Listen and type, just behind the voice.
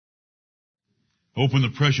Open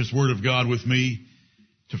the precious Word of God with me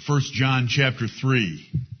to 1 John chapter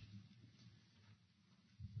 3.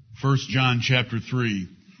 1 John chapter 3.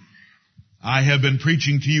 I have been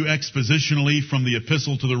preaching to you expositionally from the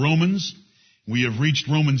Epistle to the Romans. We have reached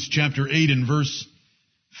Romans chapter 8 and verse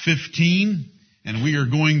 15, and we are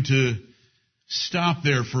going to stop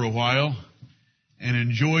there for a while and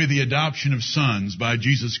enjoy the adoption of sons by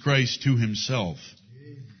Jesus Christ to Himself.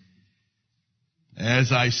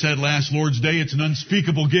 As I said last Lord's Day, it's an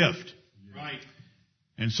unspeakable gift. Right.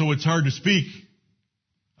 And so it's hard to speak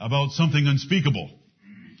about something unspeakable.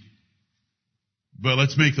 But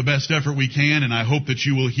let's make the best effort we can, and I hope that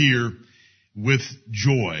you will hear with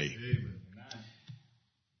joy. Amen.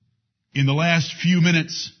 In the last few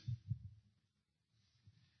minutes,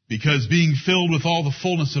 because being filled with all the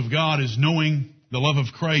fullness of God is knowing the love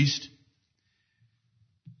of Christ,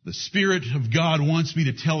 the Spirit of God wants me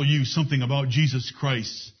to tell you something about Jesus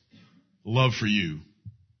Christ's love for you.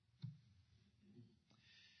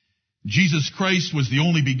 Jesus Christ was the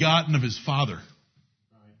only begotten of His Father.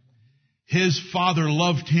 His Father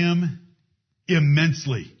loved Him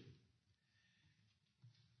immensely.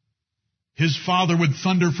 His Father would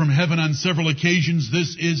thunder from heaven on several occasions,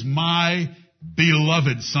 "This is my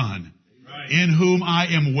beloved Son, in whom I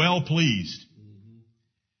am well pleased."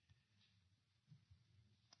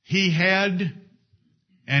 He had,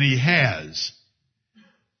 and He has,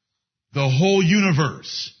 the whole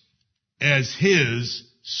universe as His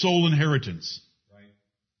sole inheritance.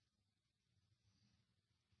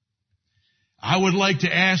 I would like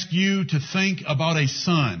to ask you to think about a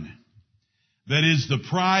son that is the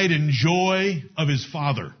pride and joy of his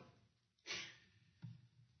father.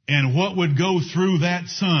 And what would go through that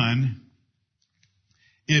son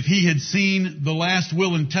if he had seen the last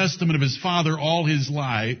will and testament of his father all his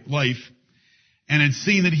life and had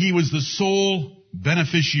seen that he was the sole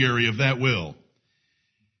beneficiary of that will.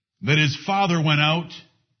 That his father went out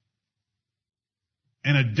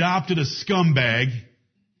and adopted a scumbag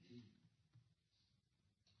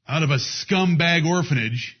out of a scumbag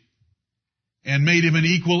orphanage and made him an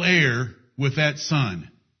equal heir with that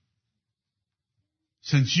son.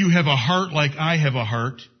 Since you have a heart like I have a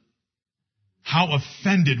heart, how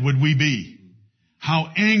offended would we be?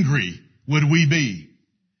 How angry would we be?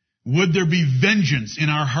 Would there be vengeance in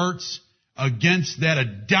our hearts against that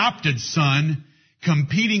adopted son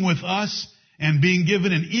competing with us and being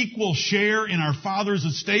given an equal share in our Father's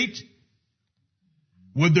estate?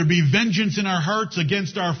 Would there be vengeance in our hearts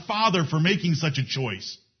against our Father for making such a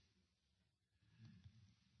choice?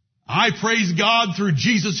 I praise God through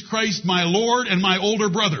Jesus Christ, my Lord and my older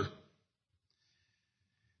brother,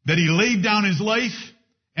 that He laid down His life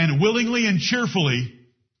and willingly and cheerfully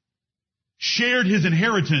shared His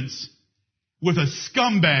inheritance with a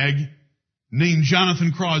scumbag named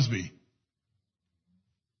Jonathan Crosby.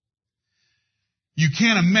 You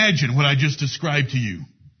can't imagine what I just described to you.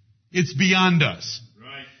 It's beyond us.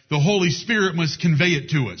 Right. The Holy Spirit must convey it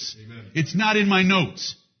to us. Amen. It's not in my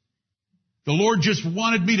notes. The Lord just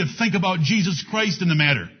wanted me to think about Jesus Christ in the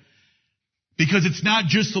matter. Because it's not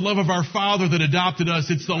just the love of our Father that adopted us,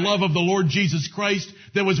 it's the love of the Lord Jesus Christ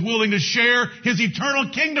that was willing to share His eternal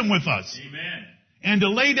kingdom with us. Amen. And to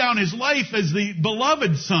lay down His life as the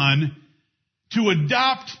beloved Son to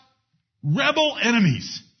adopt rebel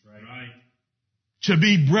enemies. Right. To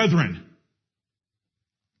be brethren.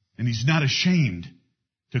 And He's not ashamed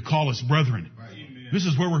to call us brethren. Right. This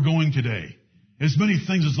is where we're going today. As many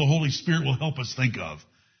things as the Holy Spirit will help us think of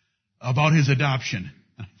about His adoption.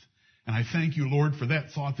 And I thank you, Lord, for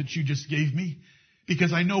that thought that you just gave me.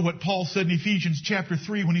 Because I know what Paul said in Ephesians chapter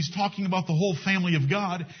 3 when he's talking about the whole family of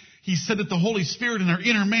God. He said that the Holy Spirit in our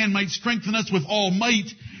inner man might strengthen us with all might,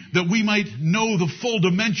 that we might know the full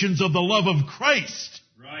dimensions of the love of Christ.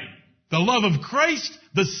 Right. The love of Christ,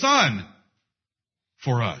 the Son,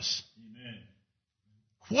 for us. Amen.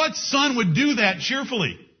 What son would do that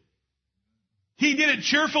cheerfully? He did it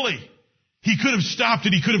cheerfully. He could have stopped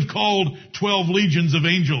it. He could have called 12 legions of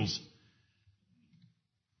angels.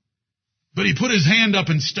 But He put His hand up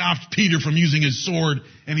and stopped Peter from using his sword,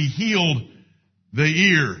 and He healed the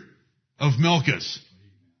ear of Malchus.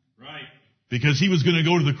 Right. Because he was going to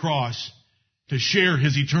go to the cross to share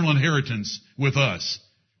His eternal inheritance with us,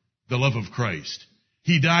 the love of Christ.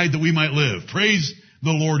 He died that we might live. Praise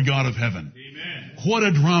the Lord God of heaven. Amen. What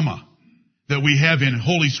a drama that we have in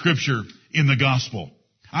Holy Scripture in the Gospel.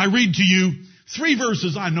 I read to you 3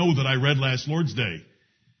 verses I know that I read last Lord's Day.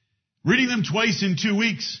 Reading them twice in 2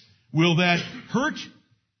 weeks, will that hurt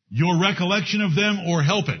your recollection of them or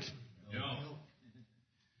help it? No.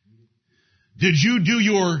 Did you do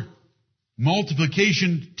your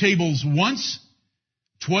multiplication tables once,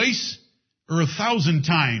 twice, or 1,000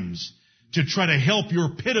 times to try to help your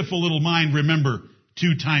pitiful little mind remember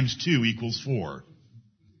 2 times 2 equals 4.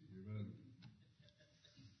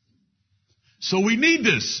 So we need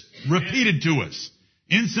this repeated to us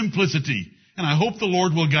in simplicity. And I hope the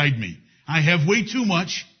Lord will guide me. I have way too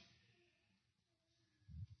much,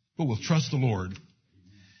 but we'll trust the Lord.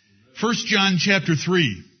 1 John chapter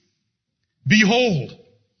 3. Behold.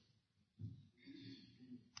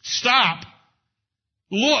 Stop.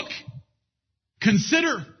 Look.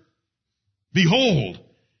 Consider. Behold,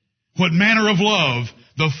 what manner of love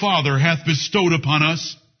the Father hath bestowed upon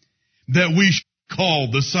us, that we should be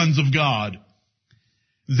called the sons of God.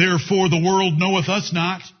 Therefore the world knoweth us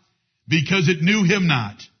not, because it knew him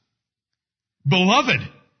not. Beloved,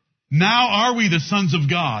 now are we the sons of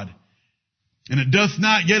God, and it doth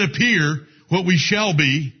not yet appear what we shall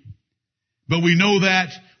be, but we know that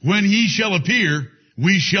when he shall appear,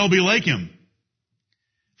 we shall be like him.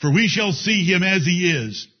 For we shall see him as he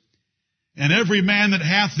is. And every man that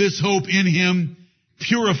hath this hope in him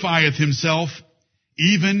purifieth himself,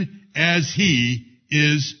 even as he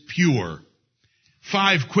is pure.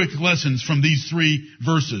 5 quick lessons from these 3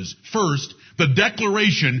 verses. First, the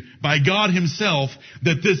declaration by God himself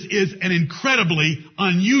that this is an incredibly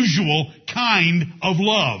unusual kind of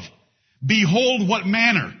love. Behold what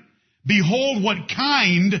manner. Behold what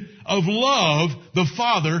kind of love the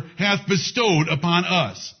Father hath bestowed upon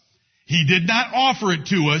us. He did not offer it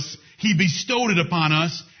to us. He bestowed it upon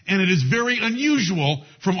us, and it is very unusual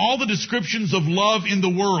from all the descriptions of love in the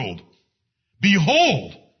world.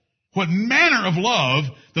 Behold, what manner of love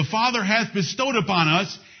the Father hath bestowed upon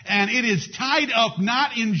us, and it is tied up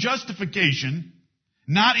not in justification,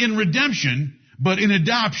 not in redemption, but in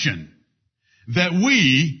adoption, that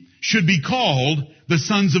we should be called the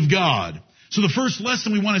sons of God. So the first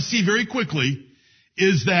lesson we want to see very quickly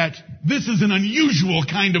is that this is an unusual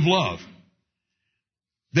kind of love.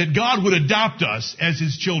 That God would adopt us as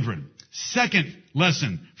his children. Second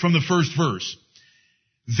lesson from the first verse.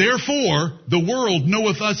 Therefore, the world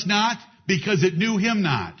knoweth us not, because it knew him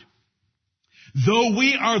not. Though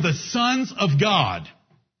we are the sons of God,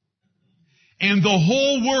 and the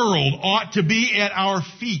whole world ought to be at our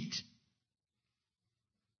feet.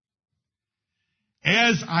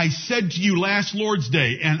 As I said to you last Lord's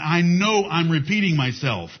Day, and I know I'm repeating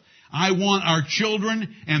myself, I want our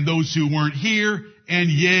children and those who weren't here, and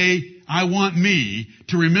yea, I want me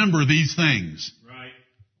to remember these things. Right.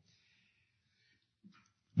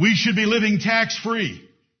 We should be living tax-free.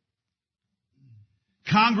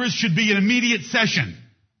 Congress should be in immediate session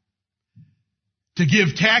to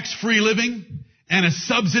give tax-free living and a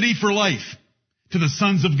subsidy for life to the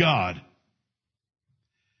sons of God.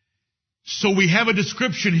 So we have a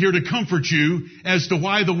description here to comfort you as to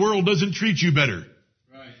why the world doesn't treat you better.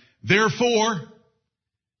 Right. Therefore,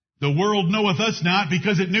 the world knoweth us not,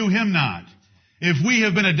 because it knew him not. If we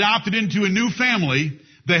have been adopted into a new family,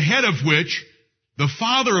 the head of which, the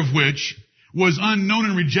father of which, was unknown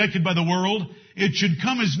and rejected by the world, it should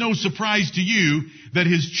come as no surprise to you that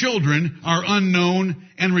his children are unknown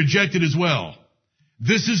and rejected as well.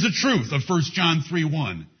 This is the truth of 1 John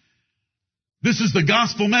 3:1. This is the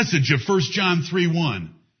gospel message of 1 John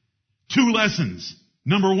 3:1. 2 lessons.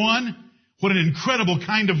 Number 1, what an incredible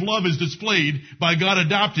kind of love is displayed by God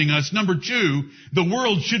adopting us. Number 2, the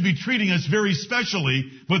world should be treating us very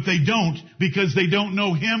specially, but they don't, because they don't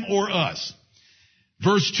know him or us.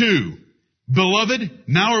 Verse 2, Beloved,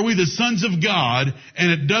 now are we the sons of God,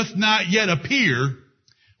 and it doth not yet appear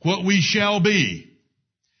what we shall be.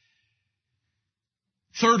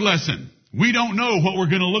 Third lesson, we don't know what we're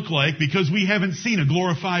going to look like because we haven't seen a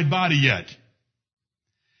glorified body yet.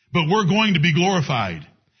 But we're going to be glorified.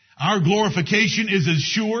 Our glorification is as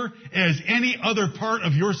sure as any other part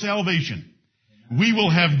of your salvation. We will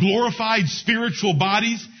have glorified spiritual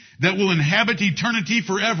bodies that will inhabit eternity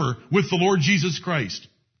forever with the Lord Jesus Christ.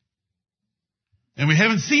 And we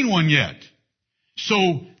haven't seen one yet.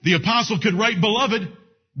 So the apostle could write, Beloved,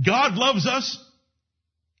 God loves us.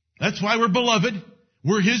 That's why we're beloved.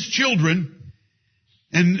 We're his children.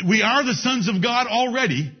 And we are the sons of God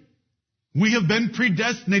already. We have been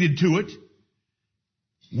predestinated to it.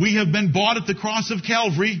 We have been bought at the cross of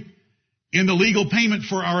Calvary in the legal payment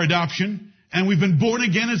for our adoption. And we've been born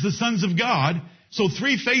again as the sons of God. So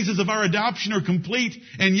 3 phases of our adoption are complete.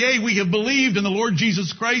 And yea, we have believed in the Lord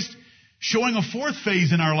Jesus Christ, showing a 4th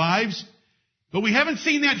phase in our lives. But we haven't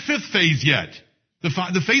seen that 5th phase yet.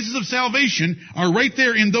 The phases of salvation are right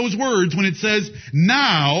there in those words when it says,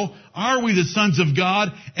 Now are we the sons of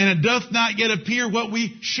God, and it doth not yet appear what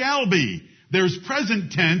we shall be. There's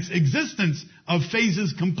present tense existence of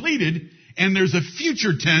phases completed, and there's a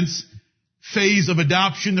future tense phase of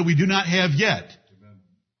adoption that we do not have yet.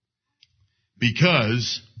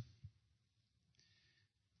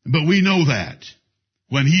 But we know that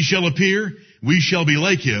when he shall appear, we shall be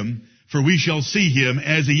like him, for we shall see him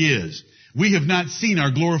as he is. We have not seen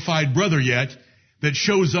our glorified brother yet that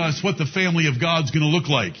shows us what the family of God's going to look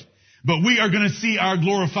like. But we are going to see our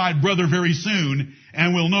glorified brother very soon,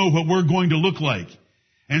 and we'll know what we're going to look like.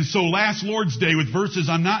 And so last Lord's Day, with verses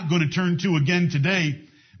I'm not going to turn to again today,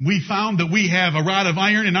 we found that we have a rod of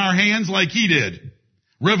iron in our hands like he did.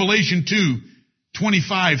 Revelation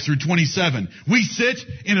 2:25 through 27. We sit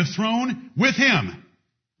in a throne with him.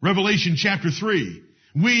 Revelation chapter 3.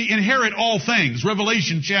 We inherit all things.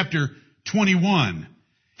 Revelation chapter 21.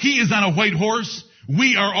 He is on a white horse.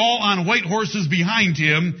 We are all on white horses behind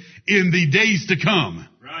him in the days to come.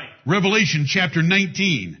 Right. Revelation chapter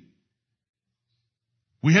 19.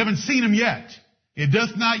 We haven't seen him yet. It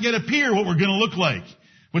doth not yet appear what we're going to look like.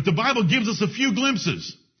 But the Bible gives us a few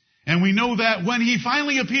glimpses. And we know that when he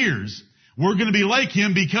finally appears, we're going to be like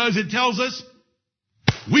him because it tells us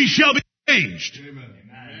we shall be changed. Amen.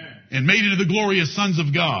 And made into the glorious sons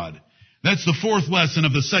of God. That's the fourth lesson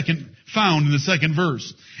of the second, found in the second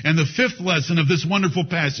verse. And the fifth lesson of this wonderful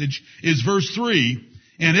passage is verse 3.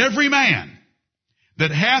 And every man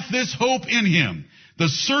that hath this hope in him, the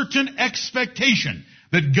certain expectation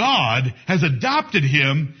that God has adopted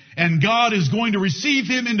him and God is going to receive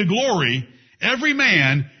him into glory, every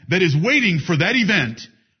man that is waiting for that event,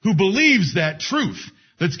 who believes that truth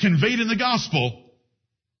that's conveyed in the gospel,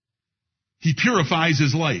 he purifies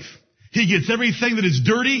his life. He gets everything that is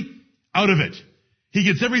dirty out of it. He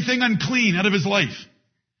gets everything unclean out of his life,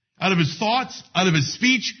 out of his thoughts, out of his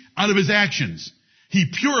speech, out of his actions.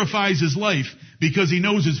 He purifies his life because he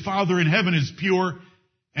knows his Father in heaven is pure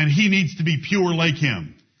and he needs to be pure like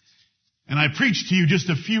him. And I preached to you just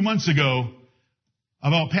a few months ago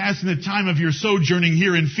about passing the time of your sojourning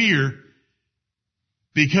here in fear,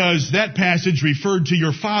 because that passage referred to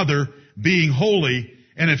your Father being holy,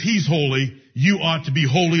 and if he's holy, you ought to be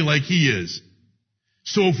holy like he is.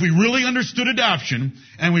 So if we really understood adoption,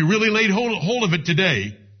 and we really laid hold of it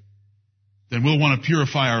today, then we'll want to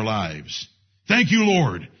purify our lives. Thank you,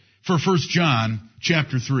 Lord, for 1 John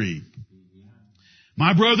chapter 3.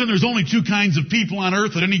 My brethren, there's only two kinds of people on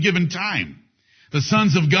earth at any given time. The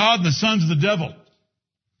sons of God and the sons of the devil.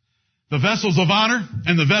 The vessels of honor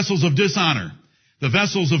and the vessels of dishonor. The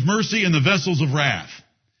vessels of mercy and the vessels of wrath.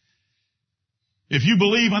 If you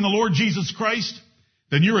believe on the Lord Jesus Christ,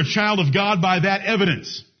 then you're a child of God by that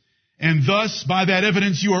evidence. And thus, by that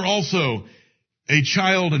evidence, you are also a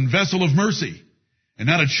child and vessel of mercy, and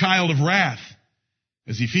not a child of wrath,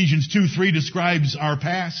 as Ephesians 2:3 describes our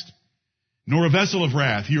past, nor a vessel of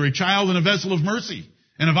wrath. You're a child and a vessel of mercy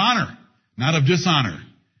and of honor, not of dishonor.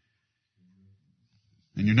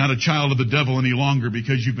 And you're not a child of the devil any longer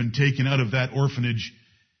because you've been taken out of that orphanage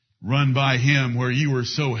run by him where you were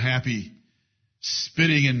so happy,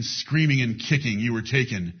 spitting and screaming and kicking. You were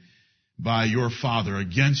taken by your Father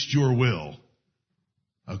against your will,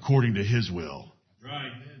 according to his will.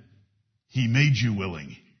 Right. He made you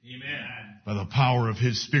willing. Amen. By the power of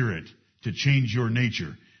his Spirit to change your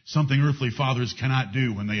nature. Something earthly fathers cannot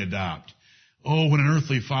do when they adopt. Oh, when an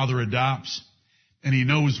earthly father adopts, and he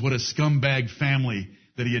knows what a scumbag family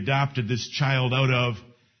that he adopted this child out of.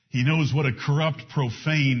 He knows what a corrupt,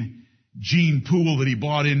 profane gene pool that he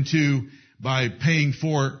bought into by paying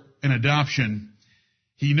for an adoption.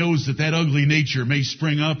 He knows that that ugly nature may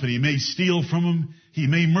spring up and he may steal from him. He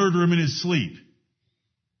may murder him in his sleep.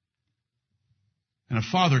 And a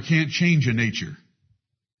father can't change a nature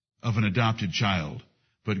of an adopted child.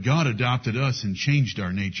 But God adopted us and changed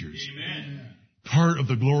our natures. Amen. Part of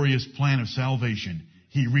the glorious plan of salvation.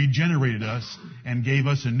 He regenerated us and gave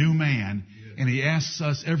us a new man. And he asks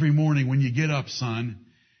us every morning, when you get up, son,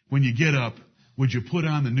 when you get up, would you put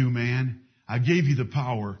on the new man? I gave you the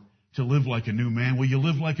power to live like a new man. Will you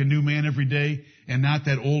live like a new man every day and not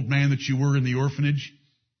that old man that you were in the orphanage?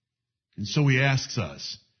 And so he asks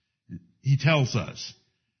us, he tells us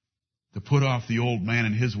to put off the old man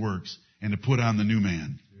and his works and to put on the new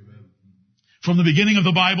man. Amen. From the beginning of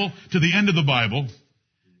the Bible to the end of the Bible,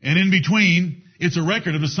 and in between, it's a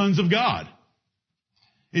record of the sons of God.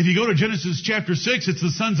 If you go to Genesis chapter 6, it's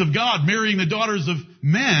the sons of God marrying the daughters of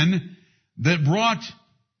men that brought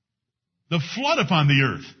the flood upon the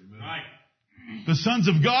earth. Right. The sons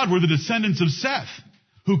of God were the descendants of Seth,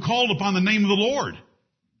 who called upon the name of the Lord.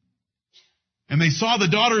 And they saw the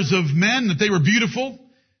daughters of men, that they were beautiful,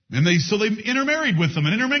 and so they intermarried with them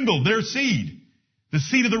and intermingled their seed. The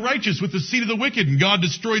seed of the righteous with the seed of the wicked, and God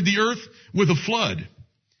destroyed the earth with a flood.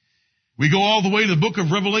 We go all the way to the book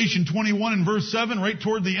of Revelation 21 and verse 7, right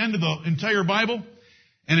toward the end of the entire Bible.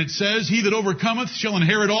 And it says, he that overcometh shall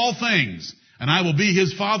inherit all things, and I will be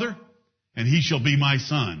his father, and he shall be my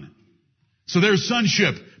son. So there's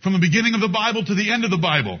sonship from the beginning of the Bible to the end of the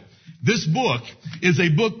Bible. This book is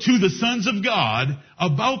a book to the sons of God,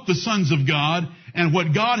 about the sons of God, and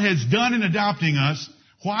what God has done in adopting us,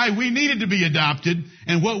 why we needed to be adopted,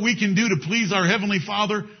 and what we can do to please our Heavenly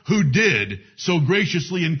Father who did so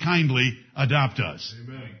graciously and kindly adopt us.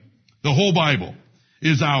 Amen. The whole Bible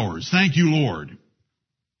is ours. Thank you, Lord.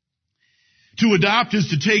 To adopt is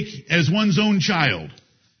to take as one's own child,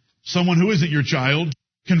 someone who isn't your child,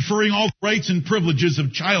 conferring all the rights and privileges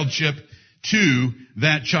of childship to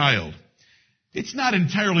that child. It's not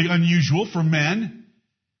entirely unusual for men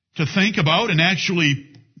to think about and actually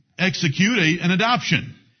execute an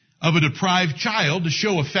adoption of a deprived child to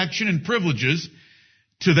show affection and privileges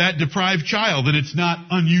to that deprived child. And it's not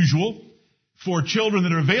unusual for children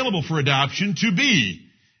that are available for adoption to be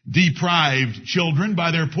deprived children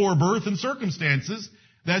by their poor birth and circumstances.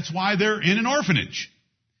 That's why they're in an orphanage.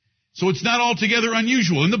 So it's not altogether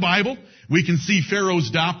unusual. In the Bible, we can see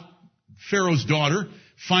Pharaoh's daughter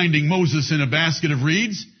finding Moses in a basket of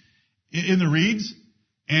reeds, in the reeds,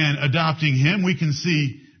 and adopting him. We can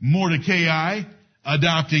see Mordecai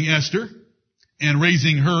adopting Esther and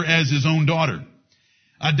raising her as his own daughter.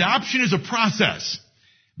 Adoption is a process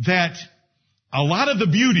that a lot of the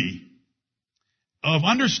beauty of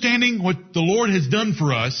understanding what the Lord has done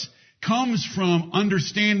for us comes from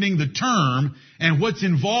understanding the term and what's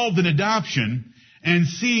involved in adoption and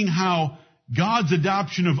seeing how God's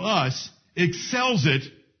adoption of us excels it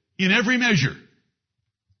in every measure.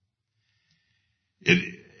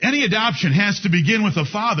 Any adoption has to begin with a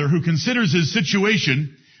father who considers his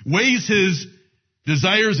situation, weighs his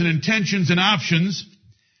desires and intentions and options,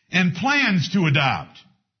 and plans to adopt.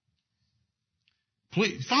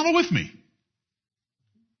 Please, follow with me.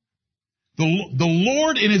 The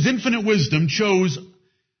Lord in his infinite wisdom chose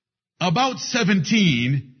about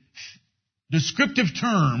 17 descriptive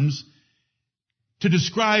terms to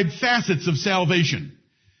describe facets of salvation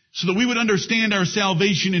so that we would understand our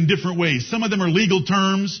salvation in different ways. Some of them are legal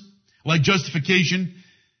terms, like justification.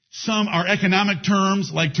 Some are economic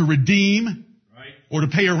terms, like to redeem or to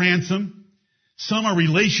pay a ransom. Some are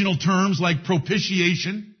relational terms, like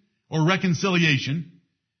propitiation or reconciliation.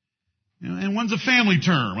 And one's a family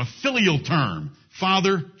term, a filial term,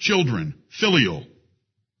 father, children, filial,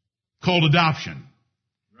 called adoption.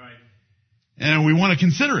 Right. And we want to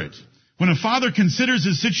consider it. When a father considers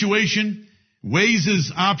his situation, weighs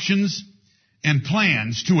his options, and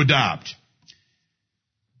plans to adopt.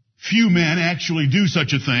 Few men actually do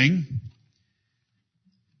such a thing.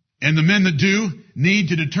 And the men that do need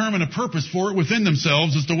to determine a purpose for it within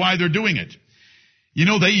themselves as to why they're doing it. You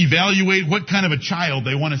know, they evaluate what kind of a child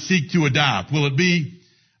they want to seek to adopt. Will it be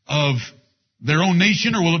of their own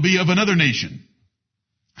nation or will it be of another nation?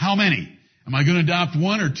 How many? Am I going to adopt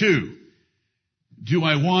one or two? Do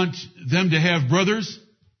I want them to have brothers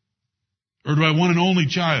or do I want an only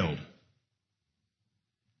child?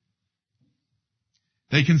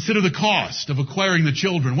 They consider the cost of acquiring the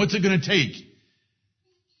children. What's it going to take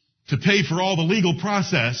to pay for all the legal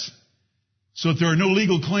process so that there are no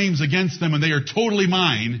legal claims against them and they are totally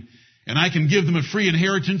mine and I can give them a free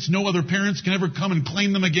inheritance. No other parents can ever come and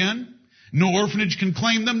claim them again. No orphanage can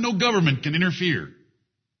claim them. No government can interfere.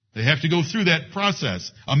 They have to go through that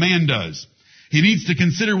process. A man does. He needs to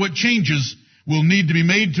consider what changes will need to be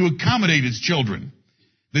made to accommodate his children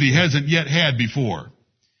that he hasn't yet had before.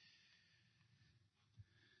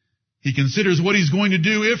 He considers what he's going to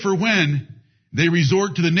do if or when they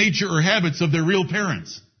resort to the nature or habits of their real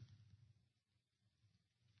parents.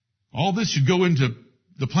 All this should go into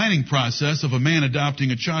the planning process of a man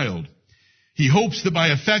adopting a child. He hopes that by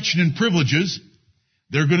affection and privileges,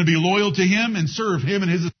 they're going to be loyal to him and serve him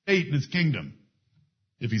and his estate and his kingdom,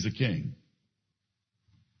 if he's a king.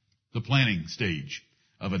 The planning stage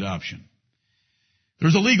of adoption.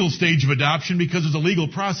 There's a legal stage of adoption because there's a legal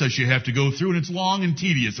process you have to go through, and it's long and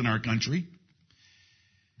tedious in our country.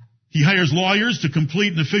 He hires lawyers to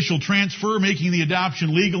complete an official transfer, making the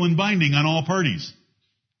adoption legal and binding on all parties.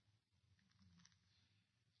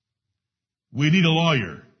 We need a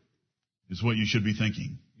lawyer, is what you should be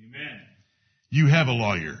thinking. Amen. You have a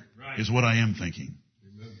lawyer, right, is what I am thinking.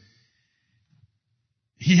 Amen.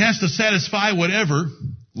 He has to satisfy whatever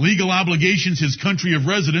legal obligations his country of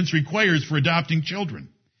residence requires for adopting children.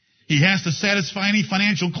 He has to satisfy any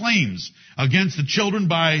financial claims against the children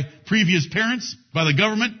by previous parents, by the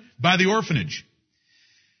government, by the orphanage.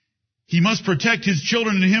 He must protect his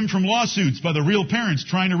children and him from lawsuits by the real parents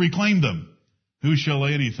trying to reclaim them, Who shall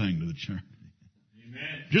lay anything to the charge?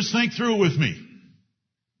 Amen. Just think through it with me.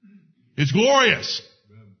 It's glorious.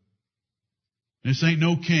 This ain't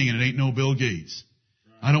no king and it ain't no Bill Gates.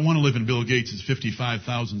 I don't want to live in Bill Gates'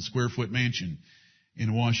 55,000 square foot mansion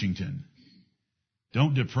in Washington.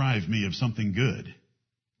 Don't deprive me of something good.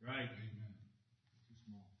 Right.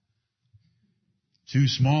 Too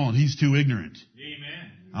small and he's too ignorant.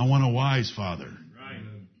 Amen. I want a wise father. Right.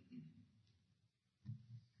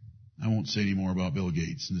 I won't say any more about Bill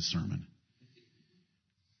Gates in this sermon.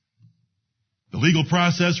 The legal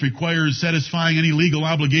process requires satisfying any legal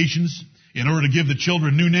obligations in order to give the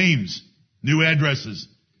children new names, new addresses,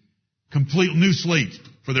 complete new slate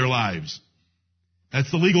for their lives. That's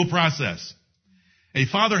the legal process. A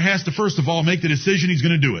father has to first of all make the decision he's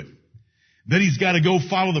going to do it. Then he's got to go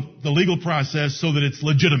follow the legal process so that it's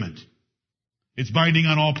legitimate. It's binding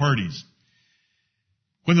on all parties.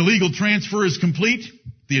 When the legal transfer is complete,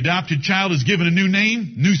 the adopted child is given a new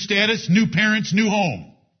name, new status, new parents, new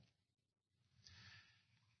home.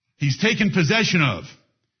 He's taken possession of.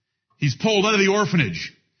 He's pulled out of the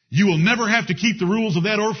orphanage. You will never have to keep the rules of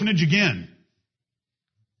that orphanage again.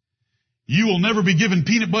 You will never be given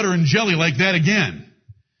peanut butter and jelly like that again.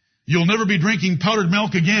 You'll never be drinking powdered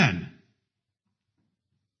milk again.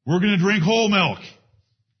 We're going to drink whole milk.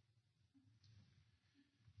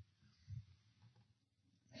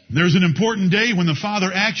 There's an important day when the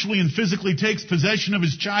father actually and physically takes possession of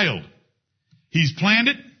his child. He's planned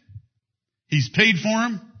it. He's paid for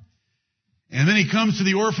him. And then he comes to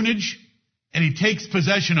the orphanage and he takes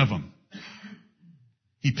possession of him.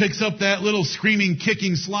 He picks up that little screaming,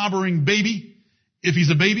 kicking, slobbering baby, if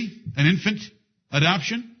he's a baby, an infant,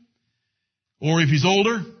 adoption. Or if he's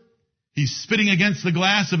older, he's spitting against the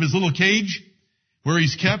glass of his little cage where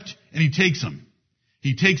he's kept, and he takes him.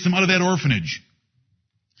 He takes him out of that orphanage.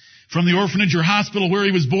 From the orphanage or hospital where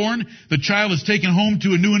he was born, the child is taken home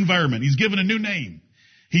to a new environment. He's given a new name.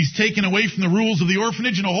 He's taken away from the rules of the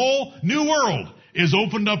orphanage, and a whole new world is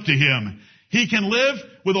opened up to him. He can live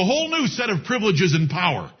with a whole new set of privileges and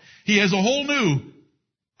power. He has a whole new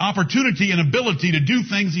opportunity and ability to do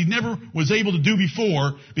things he never was able to do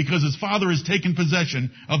before because his father has taken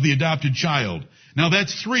possession of the adopted child. Now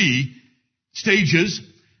that's 3 stages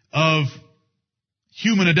of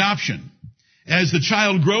human adoption. As the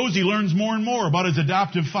child grows, he learns more and more about his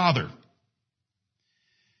adoptive father.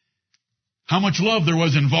 How much love there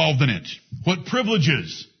was involved in it. What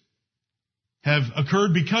privileges have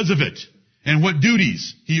occurred because of it. And what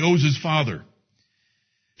duties he owes his father.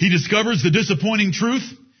 He discovers the disappointing truth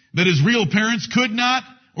that his real parents could not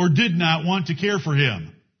or did not want to care for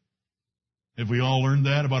him. Have we all learned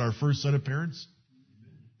that about our first set of parents?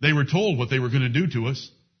 They were told what they were going to do to us.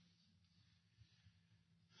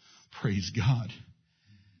 Praise God.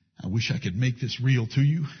 I wish I could make this real to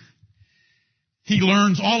you. He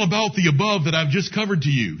learns all about the above that I've just covered to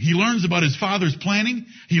you. He learns about his father's planning.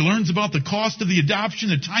 He learns about the cost of the adoption,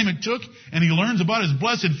 the time it took, and he learns about his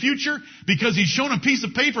blessed future because he's shown a piece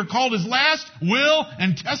of paper called his last will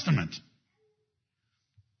and testament.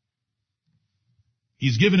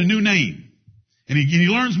 He's given a new name, and he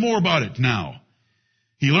learns more about it now.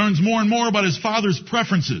 He learns more and more about his father's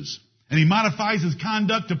preferences, and he modifies his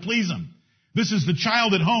conduct to please him. This is the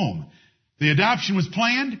child at home. The adoption was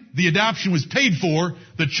planned. The adoption was paid for.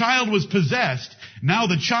 The child was possessed. Now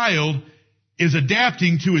the child is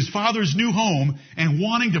adapting to his father's new home and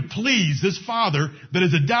wanting to please this father that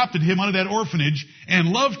has adopted him out of that orphanage and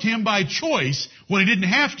loved him by choice when he didn't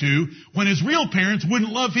have to, when his real parents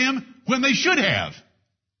wouldn't love him when they should have.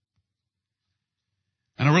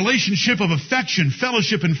 And a relationship of affection,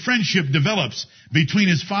 fellowship, and friendship develops between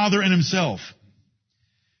his father and himself.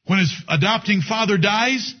 When his adopting father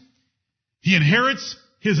dies, he inherits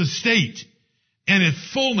his estate and the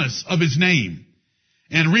fullness of his name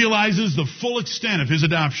and realizes the full extent of his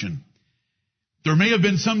adoption. There may have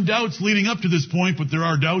been some doubts leading up to this point, but there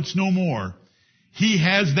are doubts no more. He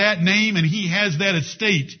has that name and he has that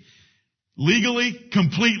estate legally,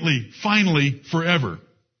 completely, finally, forever.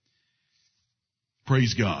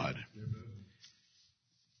 Praise God.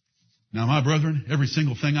 Now, my brethren, every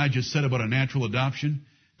single thing I just said about a natural adoption,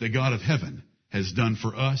 the God of heaven has done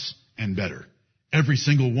for us and better. Every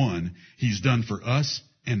single one he's done for us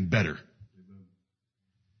and better.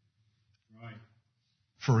 Right.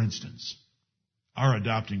 For instance, our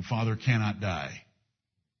adopting father cannot die.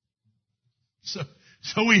 So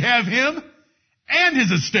we have him and his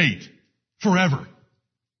estate forever.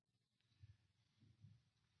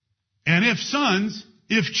 And if sons,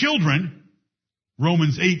 if children,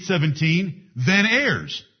 Romans 8:17, then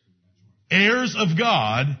heirs. Heirs of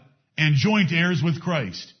God and joint heirs with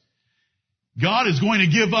Christ. God is going to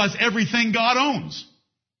give us everything God owns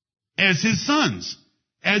as His sons,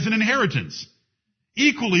 as an inheritance,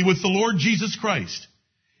 equally with the Lord Jesus Christ.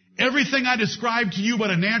 Everything I described to you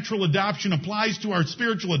about a natural adoption applies to our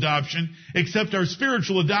spiritual adoption, except our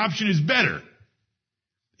spiritual adoption is better.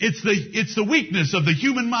 It's the weakness of the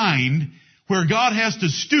human mind where God has to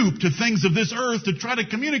stoop to things of this earth to try to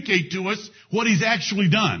communicate to us what He's actually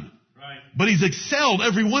done. Right. But He's excelled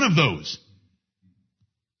every one of those.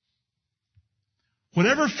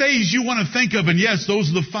 Whatever phase you want to think of, and yes, those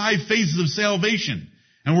are the 5 phases of salvation,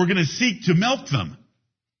 and we're going to seek to milk them.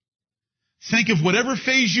 Think of whatever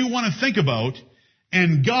phase you want to think about,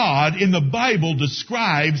 and God in the Bible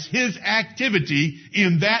describes His activity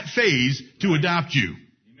in that phase to adopt you.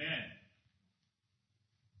 Amen.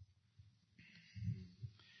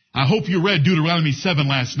 I hope you read Deuteronomy 7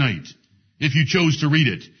 last night, if you chose to read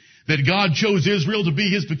it. That God chose Israel to be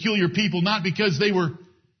His peculiar people, not because they were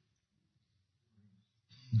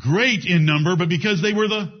great in number, but because they were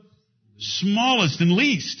the smallest and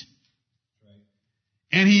least.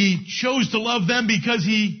 And He chose to love them because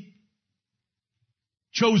He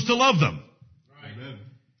chose to love them. Right.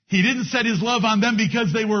 He didn't set His love on them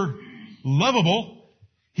because they were lovable.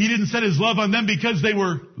 He didn't set His love on them because they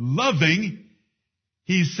were loving.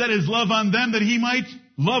 He set His love on them that He might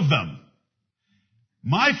love them.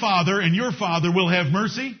 My Father and your Father will have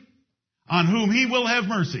mercy on whom He will have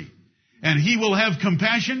mercy. And He will have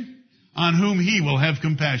compassion on whom He will have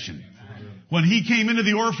compassion. When He came into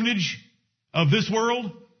the orphanage of this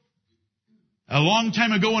world a long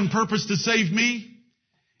time ago and purposed to save me,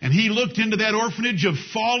 and He looked into that orphanage of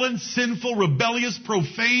fallen, sinful, rebellious,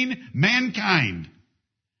 profane mankind,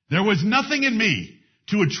 there was nothing in me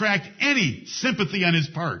to attract any sympathy on His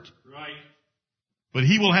part. Right. But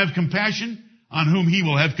He will have compassion on whom He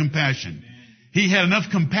will have compassion. Amen. He had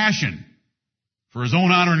enough compassion for His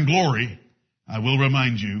own honor and glory, I will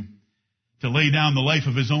remind you, to lay down the life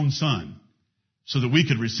of His own Son so that we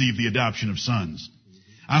could receive the adoption of sons.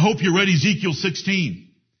 I hope you read Ezekiel 16,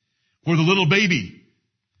 where the little baby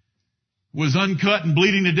was uncut and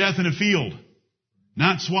bleeding to death in a field,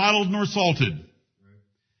 not swaddled nor salted.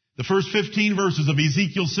 The first 15 verses of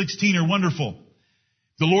Ezekiel 16 are wonderful.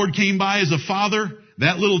 The Lord came by as a father.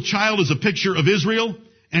 That little child is a picture of Israel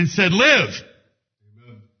and said, "Live."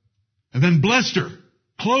 And then blessed her,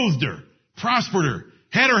 clothed her, prospered her,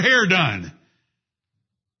 had her hair done,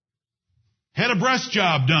 had a breast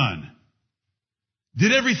job done,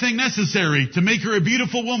 did everything necessary to make her a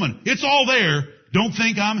beautiful woman. It's all there. Don't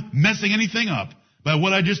think I'm messing anything up by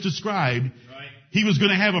what I just described. Right. He was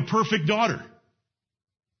going to have a perfect daughter.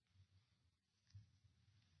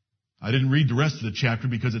 I didn't read the rest of the chapter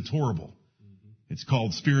because it's horrible. It's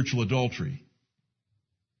called spiritual adultery.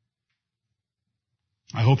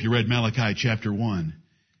 I hope you read Malachi chapter 1,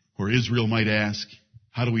 where Israel might ask,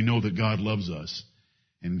 how do we know that God loves us?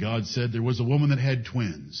 And God said, there was a woman that had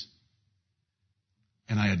twins,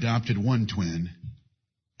 and I adopted one twin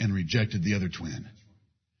and rejected the other twin.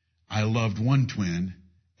 I loved one twin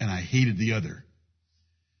and I hated the other.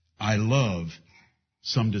 I love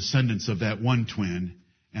some descendants of that one twin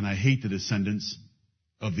and I hate the descendants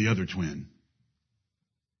of the other twin.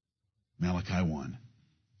 Malachi 1.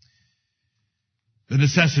 The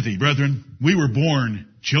necessity, brethren, we were born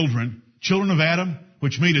children of Adam,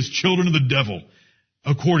 which made us children of the devil,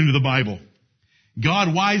 according to the Bible.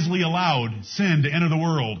 God wisely allowed sin to enter the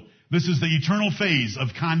world. This is the eternal phase of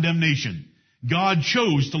condemnation. God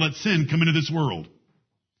chose to let sin come into this world.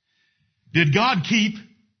 Did God keep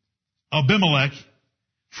Abimelech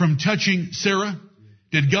from touching Sarah?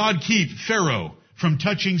 Did God keep Pharaoh from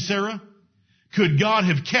touching Sarah? Could God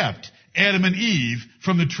have kept Adam and Eve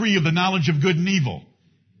from the tree of the knowledge of good and evil?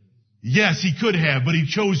 Yes, He could have, but He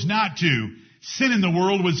chose not to. Sin in the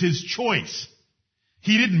world was His choice.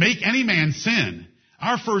 He didn't make any man sin.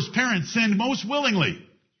 Our first parents sinned most willingly.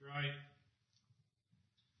 That's right.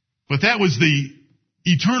 But that was the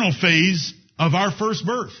eternal phase of our first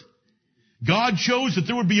birth. God chose that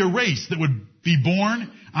there would be a race that would be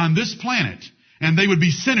born on this planet, and they would be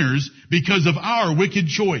sinners because of our wicked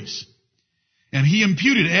choice. And He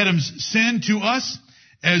imputed Adam's sin to us,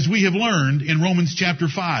 as we have learned in Romans chapter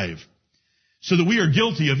 5, so that we are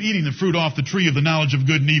guilty of eating the fruit off the tree of the knowledge of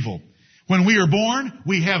good and evil. When we are born,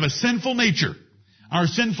 we have a sinful nature. Our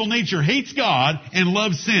sinful nature hates God and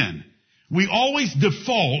loves sin. We always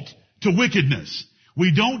default to wickedness.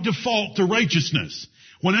 We don't default to righteousness.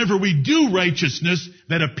 Whenever we do righteousness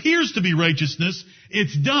that appears to be righteousness,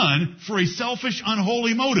 it's done for a selfish,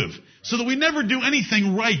 unholy motive, so that we never do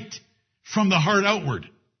anything right from the heart outward,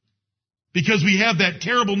 because we have that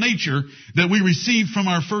terrible nature that we received from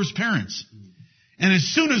our first parents. And as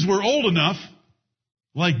soon as we're old enough,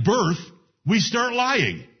 like birth, we start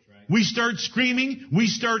lying. We start screaming, we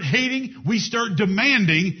start hating, we start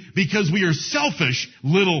demanding because we are selfish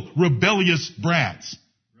little rebellious brats.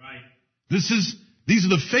 Right. These are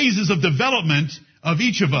the phases of development of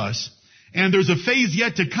each of us. And there's a phase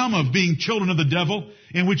yet to come of being children of the devil,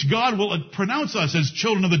 in which God will pronounce us as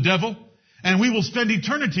children of the devil, and we will spend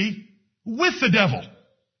eternity with the devil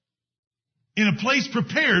in a place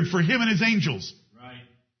prepared for him and his angels. Right.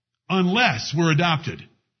 Unless we're adopted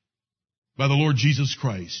by the Lord Jesus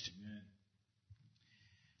Christ. Amen.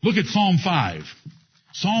 Look at Psalm 5.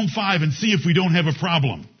 Psalm 5 and see if we don't have a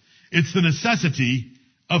problem. It's the necessity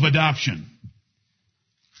of adoption.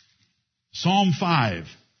 Psalm 5.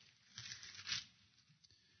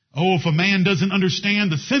 Oh, if a man doesn't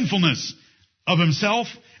understand the sinfulness of himself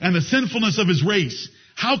and the sinfulness of his race,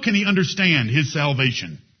 how can he understand his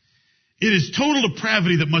salvation? It is total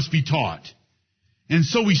depravity that must be taught. And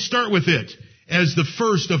so we start with it as the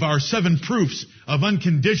first of our 7 proofs of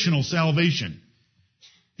unconditional salvation.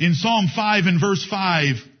 In Psalm 5 and verse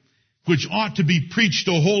 5, which ought to be preached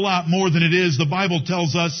a whole lot more than it is, the Bible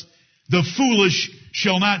tells us, the foolish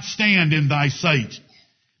shall not stand in thy sight.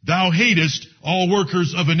 Thou hatest all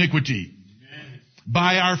workers of iniquity. Amen.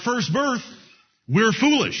 By our first birth, we're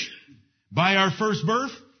foolish. By our first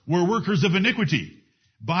birth, we're workers of iniquity.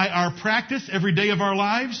 By our practice every day of our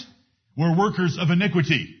lives, we're workers of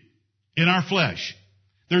iniquity in our flesh.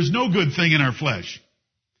 There's no good thing in our flesh.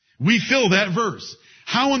 We fill that verse.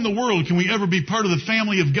 How in the world can we ever be part of the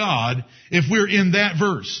family of God if we're in that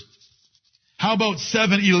verse? How about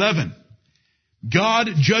 7:11? God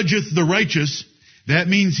judgeth the righteous. That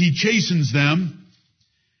means he chastens them.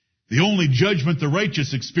 The only judgment the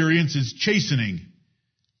righteous experience is chastening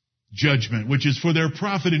judgment, which is for their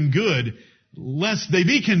profit and good, lest they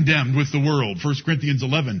be condemned with the world. 1 Corinthians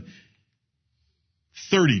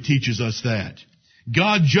 11:30 teaches us that.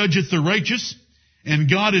 God judgeth the righteous, and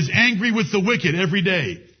God is angry with the wicked every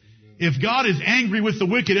day. If God is angry with the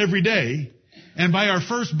wicked every day, and by our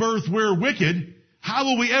first birth we're wicked, how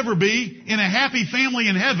will we ever be in a happy family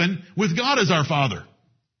in heaven with God as our Father?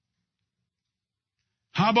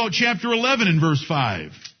 How about chapter 11 and verse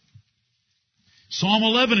 5? Psalm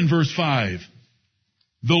 11 and verse 5.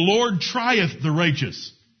 The Lord trieth the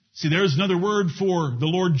righteous. See, there's another word for the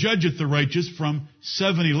Lord judgeth the righteous from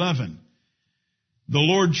 7:11. The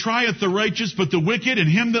Lord trieth the righteous, but the wicked and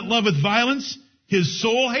him that loveth violence, his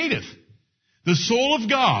soul hateth. The soul of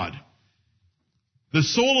God, the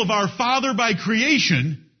soul of our Father by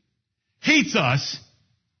creation, hates us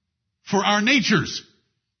for our natures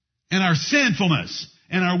and our sinfulness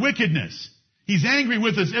and our wickedness. He's angry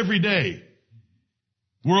with us every day.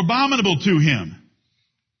 We're abominable to him.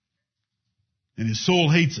 And his soul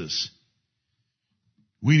hates us.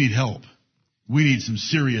 We need help. We need some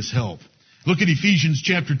serious help. Look at Ephesians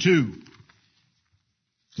chapter 2.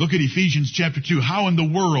 Look at Ephesians chapter 2. How in the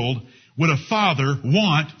world would a father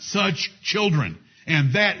want such children?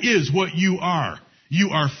 And that is what you are.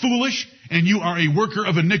 You are foolish and you are a worker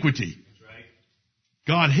of iniquity. That's right.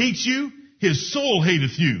 God hates you. His soul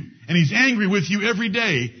hateth you. And he's angry with you every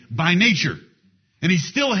day by nature. And he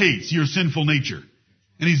still hates your sinful nature.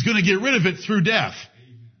 And he's going to get rid of it through death.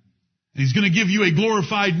 And he's going to give you a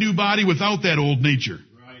glorified new body without that old nature.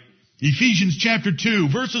 Right. Ephesians chapter 2,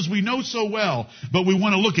 verses we know so well, but we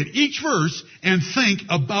want to look at each verse and think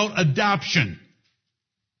about adoption.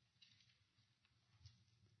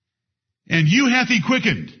 And you hath he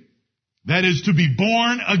quickened. That is to be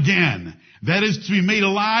born again. That is to be made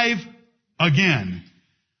alive again.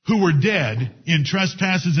 Who were dead in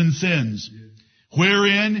trespasses and sins.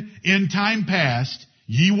 Wherein in time past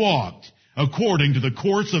ye walked according to the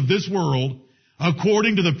course of this world,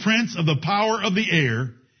 according to the prince of the power of the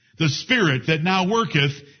air, the spirit that now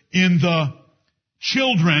worketh in the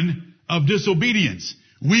children of disobedience.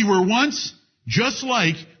 We were once just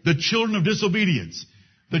like the children of disobedience.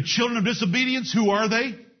 The children of disobedience, who are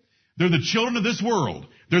they? They're the children of this world.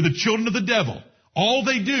 They're the children of the devil. All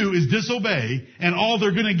they do is disobey, and all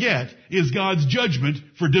they're going to get is God's judgment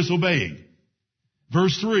for disobeying.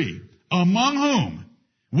 Verse 3, among whom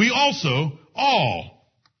we also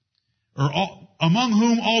among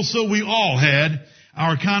whom also we all had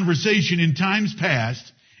our conversation in times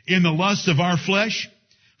past in the lust of our flesh,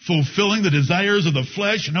 fulfilling the desires of the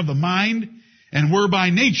flesh and of the mind, and were by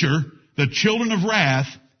nature the children of wrath,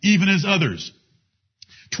 even as others.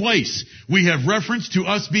 Twice we have reference to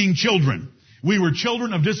us being children. We were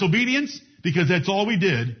children of disobedience because that's all we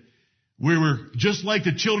did. We were just like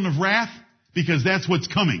the children of wrath because that's what's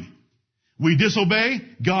coming. We disobey,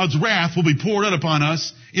 God's wrath will be poured out upon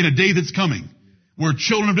us in a day that's coming. We're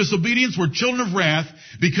children of disobedience. We're children of wrath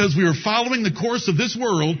because we were following the course of this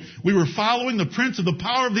world. We were following the prince of the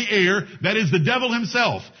power of the air, that is the devil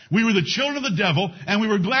himself. We were the children of the devil, and we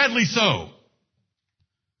were gladly so.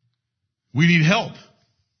 We need help.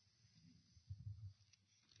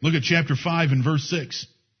 Look at chapter 5 and verse 6.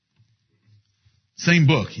 Same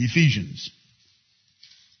book, Ephesians.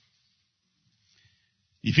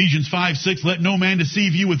 Ephesians 5:6, let no man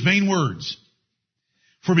deceive you with vain words.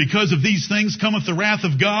 For because of these things cometh the wrath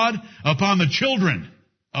of God upon the children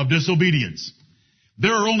of disobedience.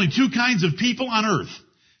 There are only two kinds of people on earth.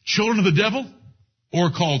 Children of the devil,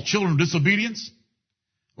 or called children of disobedience,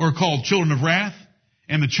 or called children of wrath,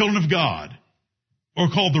 and the children of God, or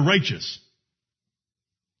called the righteous.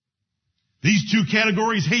 These two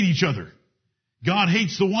categories hate each other. God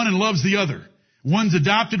hates the one and loves the other. One's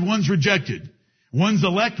adopted, one's rejected. One's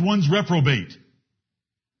elect, one's reprobate.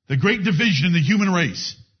 The great division in the human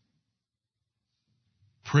race.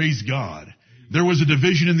 Praise God. There was a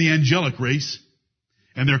division in the angelic race,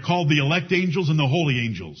 and they're called the elect angels and the holy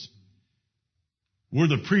angels. We're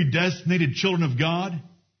the predestinated children of God,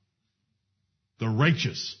 the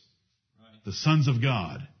righteous, the sons of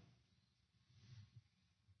God.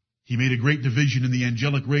 He made a great division in the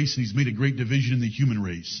angelic race, and He's made a great division in the human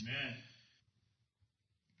race. Amen.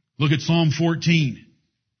 Look at Psalm 14.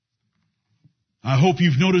 I hope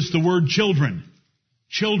you've noticed the word children.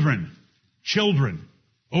 Children. Children.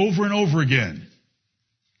 Over and over again.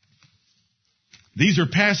 These are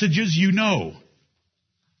passages you know.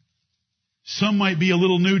 Some might be a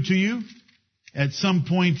little new to you at some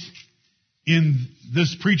point in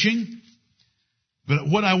this preaching. But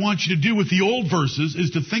what I want you to do with the old verses is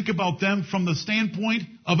to think about them from the standpoint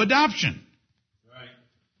of adoption. Right.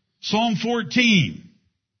 Psalm 14,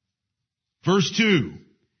 verse 2.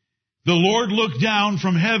 The Lord looked down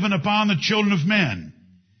from heaven upon the children of men.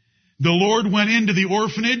 The Lord went into the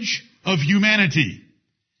orphanage of humanity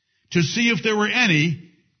to see if there were any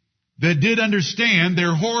that did understand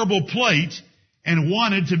their horrible plight and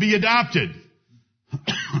wanted to be adopted.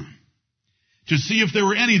 To see if there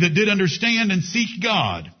were any that did understand and seek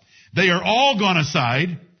God. They are all gone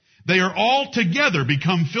aside. They are all together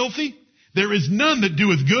become filthy. There is none that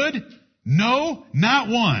doeth good. No, not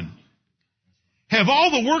one. Have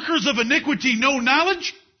all the workers of iniquity no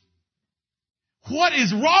knowledge? What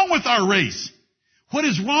is wrong with our race? What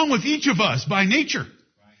is wrong with each of us by nature?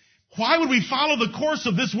 Why would we follow the course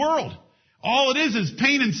of this world? All it is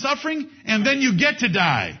pain and suffering, and then you get to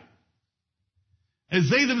die. As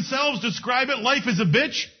they themselves describe it, life is a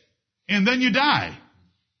bitch, and then you die.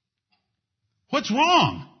 What's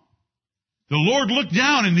wrong? The Lord looked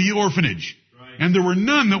down in the orphanage, and there were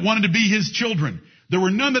none that wanted to be His children. There were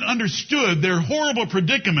none that understood their horrible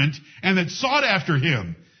predicament and that sought after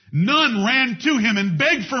Him. None ran to Him and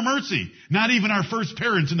begged for mercy, not even our first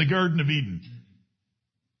parents in the Garden of Eden.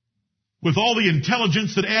 With all the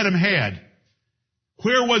intelligence that Adam had,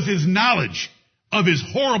 where was his knowledge of his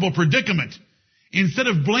horrible predicament? Instead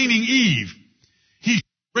of blaming Eve, he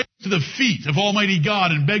raised to the feet of Almighty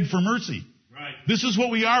God and begged for mercy. Right. This is what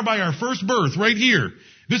we are by our first birth, right here.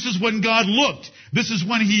 This is when God looked. This is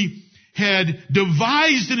when He had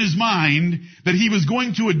devised in His mind that He was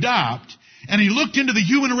going to adopt, and He looked into the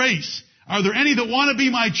human race. Are there any that want to be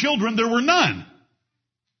my children? There were none.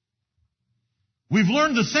 We've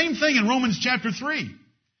learned the same thing in Romans chapter 3,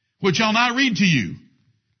 which I'll not read to you,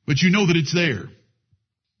 but you know that it's there.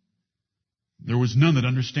 There was none that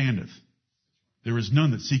understandeth. There is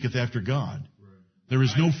none that seeketh after God. There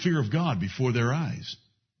is no fear of God before their eyes.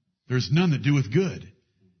 There is none that doeth good.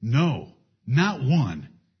 No, not one.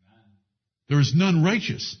 There is none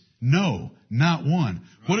righteous. No, not one.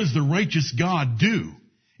 What does the righteous God do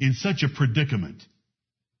in such a predicament?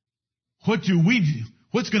 What do we do?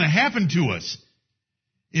 What's going to happen to us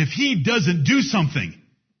if He doesn't do something?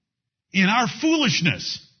 In our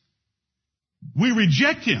foolishness, we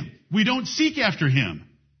reject Him. We don't seek after Him.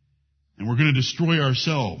 And we're going to destroy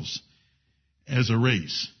ourselves as a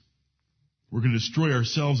race. We're going to destroy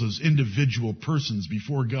ourselves as individual persons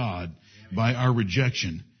before God by our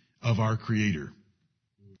rejection of our Creator.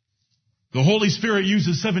 The Holy Spirit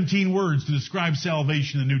uses 17 words to describe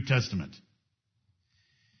salvation in the New Testament.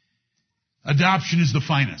 Adoption is the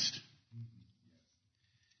finest.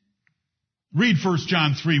 Read 1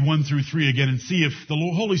 John 3, 1 through 3 again and see if the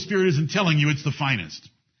Holy Spirit isn't telling you it's the finest.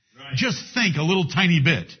 Right. Just think a little tiny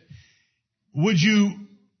bit. Would you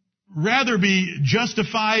rather be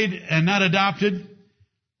justified and not adopted,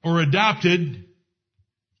 or adopted,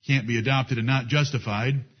 can't be adopted and not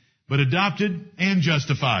justified, but adopted and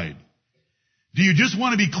justified? Do you just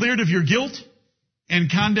want to be cleared of your guilt and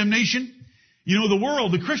condemnation? You know,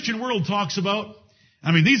 the Christian world talks about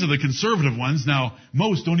I mean, these are the conservative ones. Now,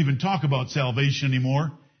 most don't even talk about salvation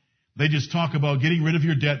anymore. They just talk about getting rid of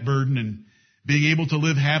your debt burden and being able to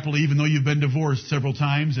live happily even though you've been divorced several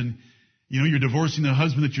times. And, you're divorcing the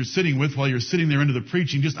husband that you're sitting with while you're sitting there into the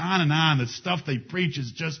preaching. Just on and on. The stuff they preach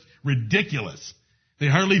is just ridiculous. They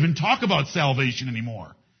hardly even talk about salvation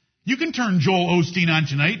anymore. You can turn Joel Osteen on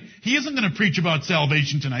tonight. He isn't going to preach about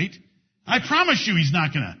salvation tonight. I promise you he's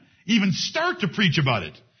not going to even start to preach about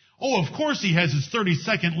it. Oh, of course he has his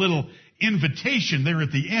 30-second little invitation there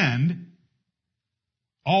at the end,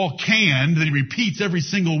 all canned, that he repeats every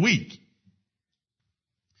single week.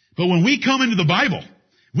 But when we come into the Bible,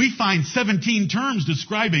 we find 17 terms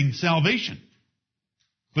describing salvation.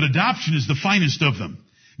 But adoption is the finest of them.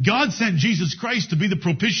 God sent Jesus Christ to be the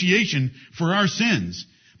propitiation for our sins.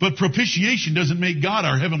 But propitiation doesn't make God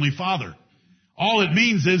our Heavenly Father. All it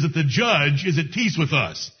means is that the judge is at peace with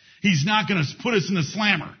us. He's not going to put us in the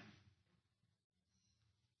slammer.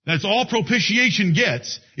 That's all propitiation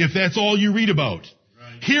gets if that's all you read about.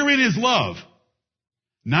 Right. Herein is love.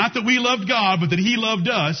 Not that we loved God, but that He loved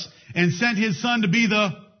us and sent His Son to be the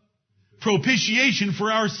propitiation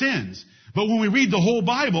for our sins. But when we read the whole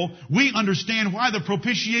Bible, we understand why the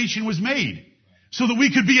propitiation was made. So that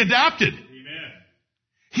we could be adopted. Amen.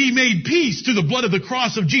 He made peace through the blood of the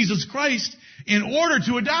cross of Jesus Christ in order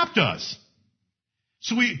to adopt us.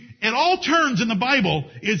 So at all turns in the Bible,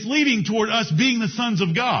 it's leading toward us being the sons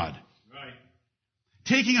of God. Right.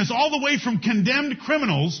 Taking us all the way from condemned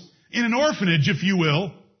criminals in an orphanage, if you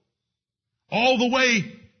will, all the way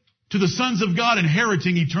to the sons of God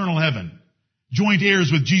inheriting eternal heaven. Joint heirs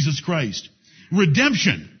with Jesus Christ.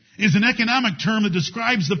 Redemption is an economic term that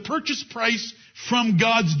describes the purchase price from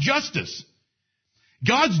God's justice.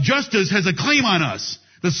 God's justice has a claim on us.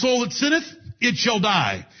 The soul that sinneth, it shall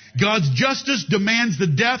die. God's justice demands the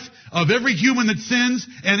death of every human that sins,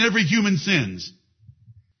 and every human sins.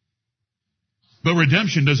 But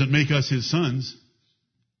redemption doesn't make us His sons.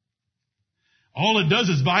 All it does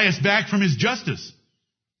is buy us back from His justice.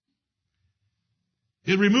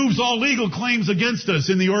 It removes all legal claims against us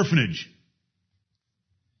in the orphanage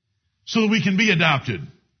so that we can be adopted.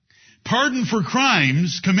 Pardon for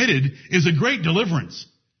crimes committed is a great deliverance.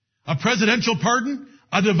 A presidential pardon,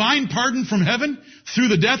 a divine pardon from heaven through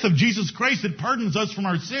the death of Jesus Christ that pardons us from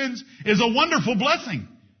our sins is a wonderful blessing.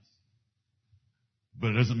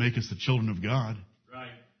 But it doesn't make us the children of God. Right.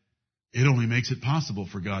 It only makes it possible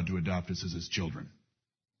for God to adopt us as His children.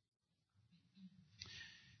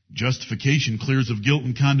 Justification clears of guilt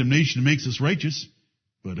and condemnation and makes us righteous,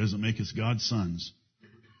 but it doesn't make us God's sons.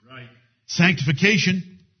 Right.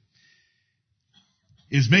 Sanctification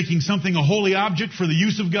is making something a holy object for the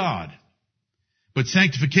use of God. But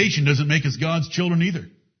sanctification doesn't make us God's children either.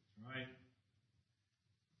 Right.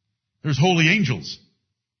 There's holy angels,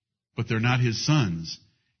 but they're not His sons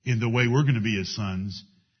in the way we're going to be His sons,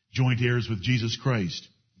 joint heirs with Jesus Christ.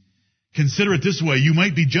 Consider it this way. You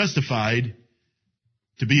might be justified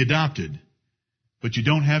to be adopted, but you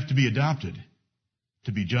don't have to be adopted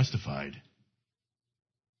to be justified.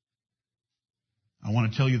 I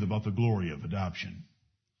want to tell you about the glory of adoption.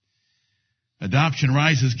 Adoption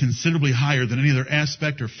rises considerably higher than any other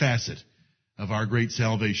aspect or facet of our great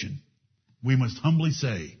salvation. We must humbly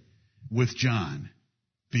say with John,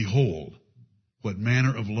 behold, what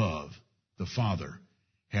manner of love the Father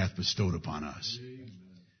hath bestowed upon us. Amen.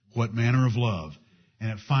 What manner of love.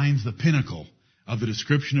 And it finds the pinnacle of the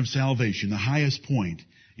description of salvation. The highest point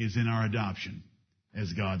is in our adoption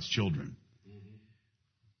as God's children.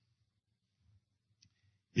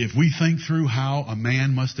 If we think through how a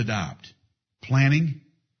man must adopt, planning,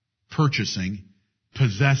 purchasing,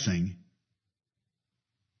 possessing,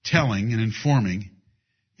 telling and informing,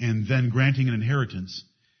 and then granting an inheritance,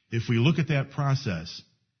 if we look at that process,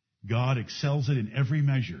 God excels it in every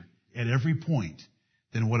measure, at every point,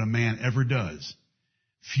 than what a man ever does.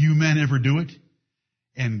 Few men ever do it,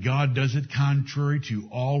 and God does it contrary to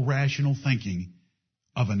all rational thinking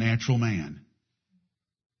of a natural man.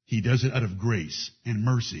 He does it out of grace and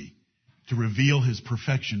mercy to reveal His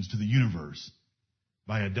perfections to the universe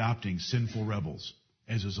by adopting sinful rebels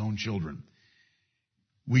as His own children.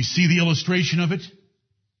 We see the illustration of it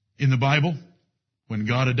in the Bible when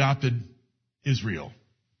God adopted Israel.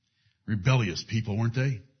 Rebellious people, weren't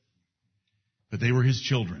they? But they were His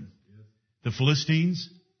children. The Philistines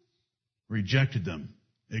rejected them,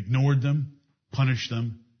 ignored them, punished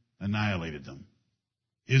them, annihilated them.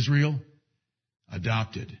 Israel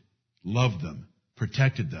adopted, loved them,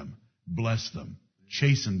 protected them, blessed them,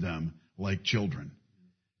 chastened them like children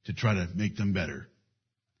to try to make them better.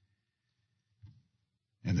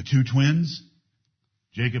 And the two twins,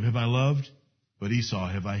 Jacob have I loved, but Esau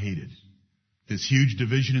have I hated. This huge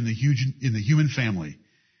division in the human family.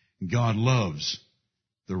 God loves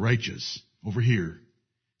the righteous over here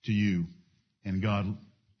to you, and God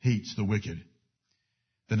hates the wicked.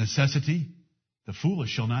 The necessity, the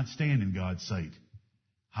foolish shall not stand in God's sight.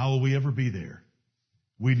 How will we ever be there?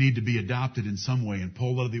 We need to be adopted in some way and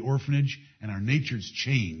pulled out of the orphanage, and our nature's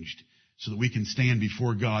changed so that we can stand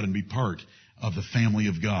before God and be part of the family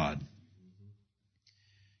of God.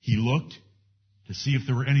 He looked to see if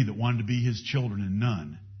there were any that wanted to be his children, and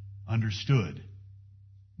none understood.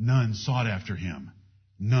 None sought after him.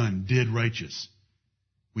 None did righteous.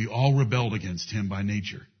 We all rebelled against him by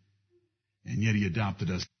nature, and yet he adopted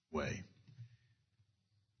us away.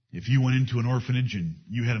 If you went into an orphanage and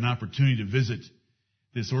you had an opportunity to visit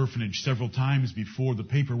this orphanage several times before the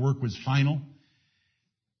paperwork was final,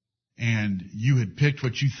 and you had picked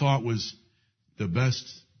what you thought was the best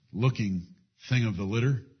looking thing of the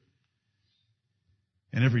litter,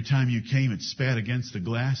 and every time you came it spat against the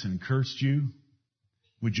glass and cursed you,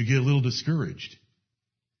 would you get a little discouraged?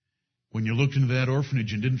 When you looked into that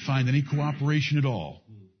orphanage and didn't find any cooperation at all,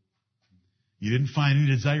 you didn't find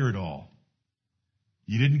any desire at all,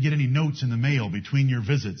 you didn't get any notes in the mail between your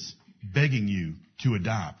visits begging you to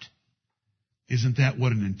adopt. Isn't that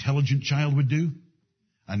what an intelligent child would do?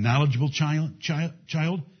 A knowledgeable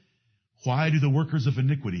child? Why do the workers of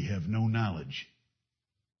iniquity have no knowledge?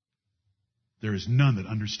 There is none that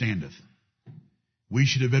understandeth. We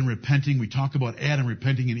should have been repenting. We talk about Adam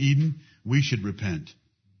repenting in Eden. We should repent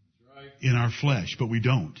in our flesh, but we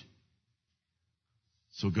don't.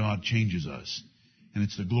 So God changes us. And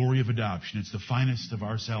it's the glory of adoption. It's the finest of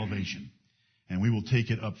our salvation. And we will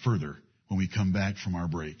take it up further when we come back from our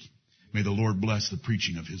break. May the Lord bless the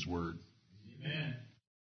preaching of his word. Amen.